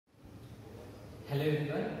Hello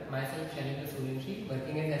everyone, myself Shailendra Suryawanshi,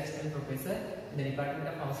 working as assistant professor in the Department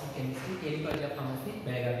of Pharmacy Chemistry, KL College of Pharmacy,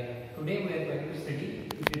 Belagavi. Today we are going to study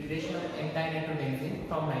the preparation of dinitrobenzene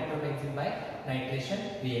from nitrobenzene by nitration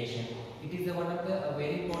reaction. It is one of the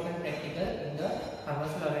very important practical in the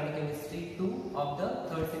Pharmaceutical Organic Chemistry 2 of the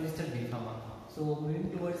third semester B Pharma. So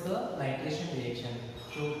moving towards the nitration reaction.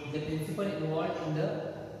 So the principle involved in the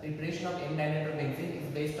preparation of dinitrobenzene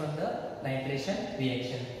is based on the nitration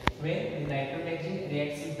reaction, where the nitrobenzene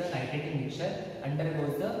reacts with the nitrating mixture,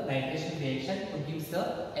 undergoes the nitration reaction to give the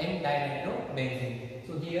dinitrobenzene.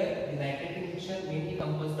 So here the nitrating mixture mainly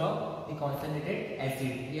composed of the concentrated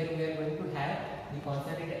acid. Here we are going to have the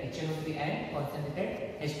concentrated HNO3 and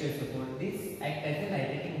concentrated H2SO4. This acts as a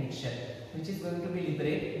nitrating mixture, which is going to be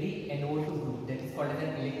liberate the NO2 group, that is called as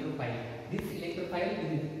an electrophile. This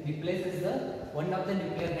electrophile replaces the one of the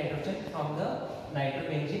nuclear hydrogen from the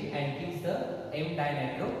nitrobenzene and gives the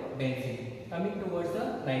dinitrobenzene. Coming towards the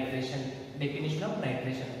nitration, definition of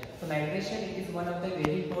nitration. So nitration, it is one of the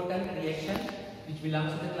very important reaction which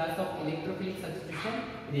belongs to the class of electrophilic substitution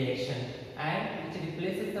reaction, and which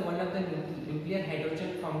replaces the one of the nuclear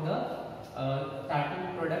hydrogen from the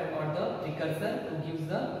starting product or the precursor to give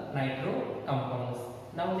the nitro compounds.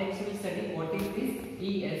 Now next we will study what is this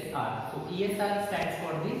ESR. So ESR stands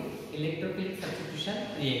for the electrophilic substitution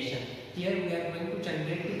reaction. Here we are going to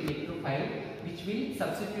generate the electrophile which will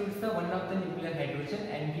substitute the one of the nuclear hydrogen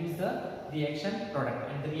and gives the reaction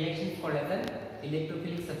product, and the reaction is called as an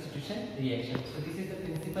electrophilic substitution reaction. So this is the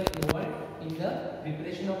principle involved in the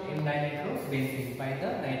preparation of dinitrobenzene by the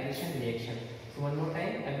nitration reaction. So one more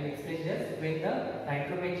time I will explain this. When the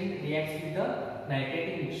nitrobenzene reacts with the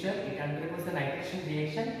nitrating mixture, it undergoes the nitration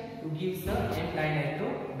reaction to give the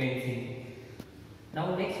dinitrobenzene.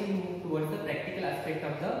 Now next we will move towards the practical aspect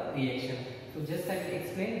of the reaction. So just I will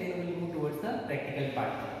explain, then we will move towards the practical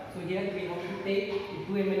part. So here we have to take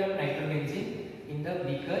 2 ml of nitrobenzene in the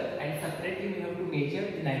beaker, and separately we have to measure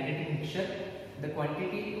the nitrating mixture. The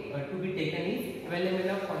quantity to be taken is 12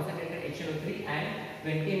 ml of concentrated HNO3 and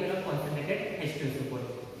 20 ml of concentrated H2SO4.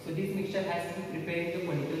 So this mixture has to be prepared in the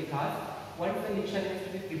conical flask. Once the mixture has to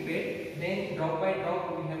be prepared, then drop by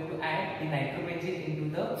drop we have to add the nitrobenzene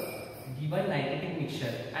into the given nitrating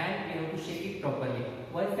mixture, and we have to shake it properly.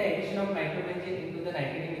 Once the addition of nitrobenzene into the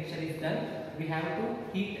nitrating mixture is done, we have to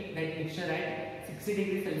heat that mixture at 60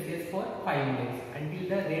 degrees Celsius for 5 minutes until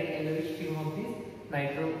the red yellowish film of this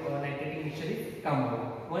nitrating mixture is come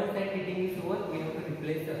out. Once that heating is over, we have to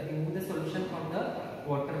remove the solution from the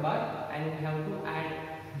water bath, and we have to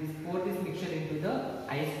pour this mixture into the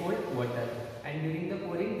ice cold water. And during the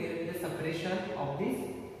pouring, there will be the separation of this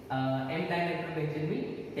dinitrobenzene will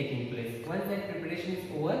taking place. Once that preparation is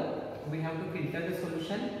over, we have to filter the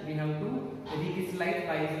solution. We have to recrystallize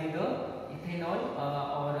by using the ethanol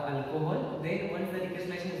or alcohol. Then once the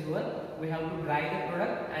recrystallization is over, we have to dry the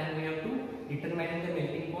product, and we have to determine the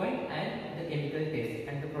melting point and the chemical test,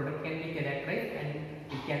 and the product can be characterized and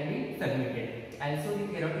it can be submitted. Also the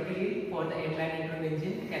theoretical yield for the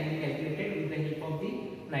dinitrobenzene can be calculated with the help of the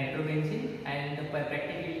nitrobenzene, and the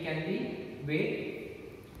practical yield can be weight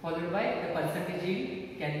followed by the percentage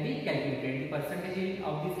yield can be calculated. The percentage yield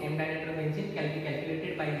of this dinitrobenzene can be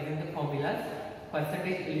calculated by using the formulas.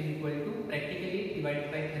 Percentage yield is equal to practical yield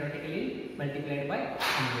divided by theoretical yield multiplied by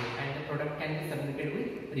 100, and the product can be submitted with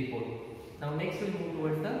report. Now next we will move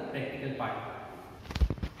towards the practical part.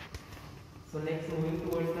 So next moving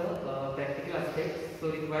towards the practical aspects. So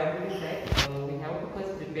requirement is that we have to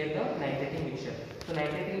first prepare the nitrating mixture. So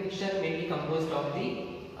nitrating mixture may be composed of the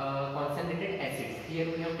concentrated acids. Here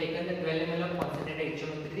we have taken the 12 ml of concentrated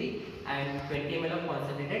HNO3 and 20 ml of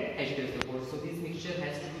concentrated H2SO4. So this mixture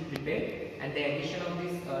has to be prepared, and the addition of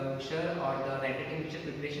this mixture or the nitrating mixture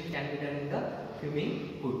preparation can be done in the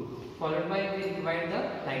fuming hood. Followed by we require the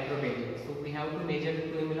nitrobenzene. So we have to measure the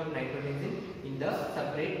 2 ml of nitrobenzene in the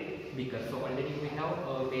separate beaker. So already we have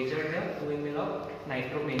measured the 2 ml of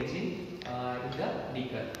nitrobenzene in the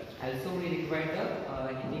beaker. Also we require the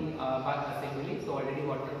heating bath assembly. So already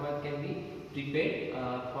water bath can be prepared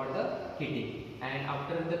for the heating, and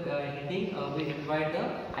after the heating we require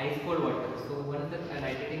the ice cold water. So once the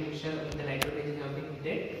nitrating mixture in the nitrobenzene have been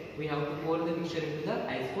heated, we have to pour the mixture into the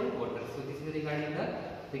ice cold water. So this is regarding the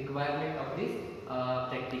requirement of this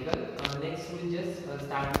practical. Next we will just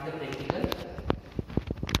start with the practical.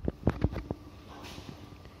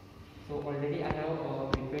 So already I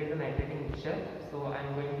have prepared the nitrating mixture. So I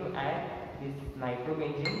am going to add this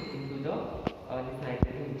nitrobenzene into the this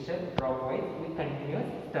nitrating mixture dropwise with continuous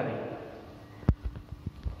stirring.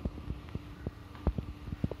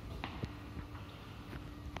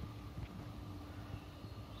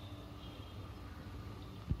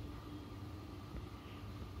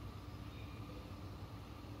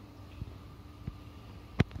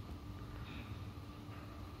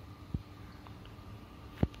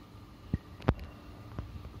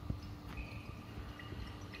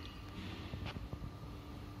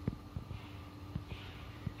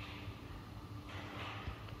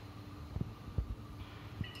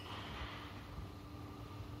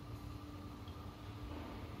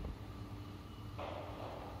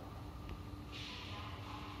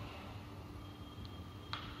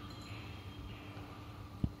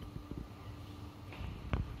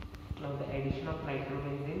 addition of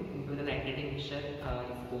nitrobenzene into the nitrating mixture is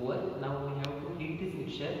over. Now we have to heat this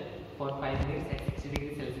mixture for 5 minutes at 60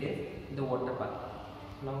 degrees Celsius in the water bath.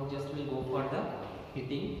 Now just we'll go for the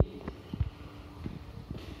heating.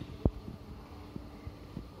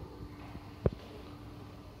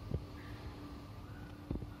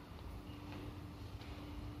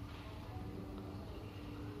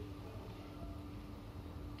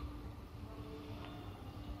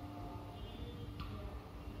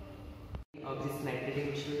 Of this nitrating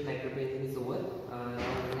mixture with nitrobenzene is over. Now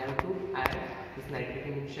we have to add this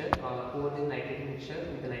nitrating mixture, pour the nitrating mixture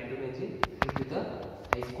with the nitrobenzene into the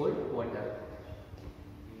ice cold water.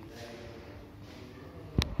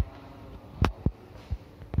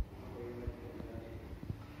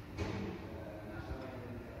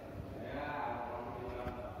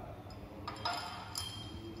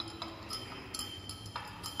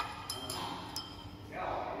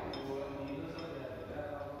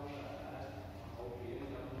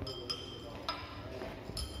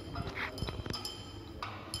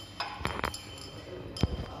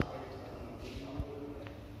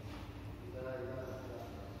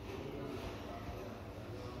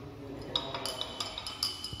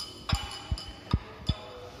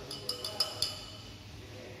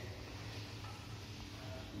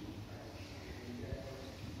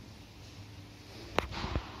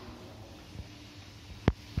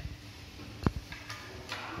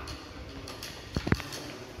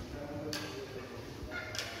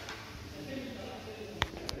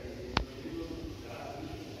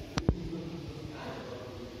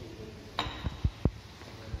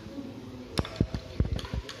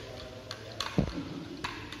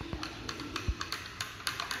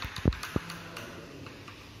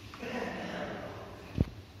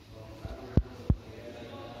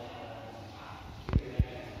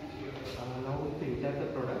 The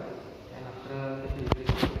product, and after the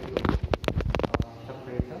filtration we will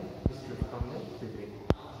separate the distillate from the filtrate.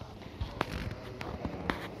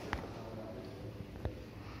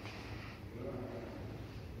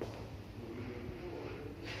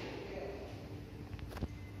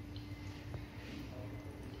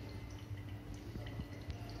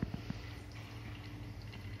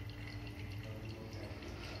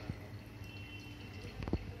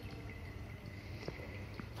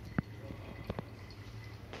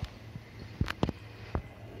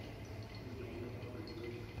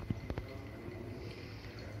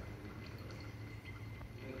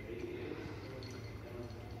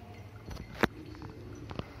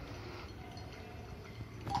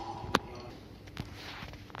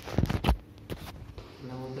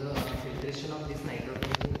 Filtration of this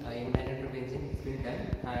nitrobenzene, nitrobenzene has been done,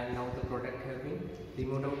 and now the product has been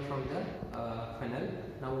removed out from the funnel.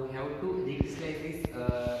 Now we have to recrystallize this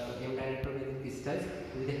nitrobenzene crystals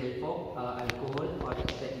with the help of alcohol or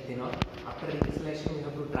the ethanol. After recrystallization, we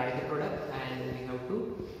have to dry the product, and we have to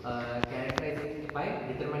characterize it by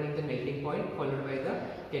determining the melting point followed by the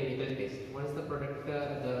chemical test. Once the product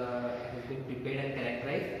has been prepared and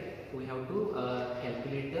characterized, we have to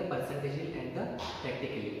calculate the percentage and the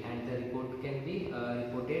practically, and the report can be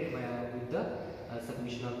reported with the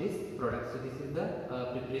submission of this product. So this is the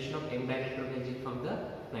preparation of M-dinitrobenzene from the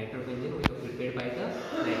nitrobenzene we have prepared by the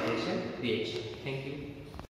nitration reaction. Thank you.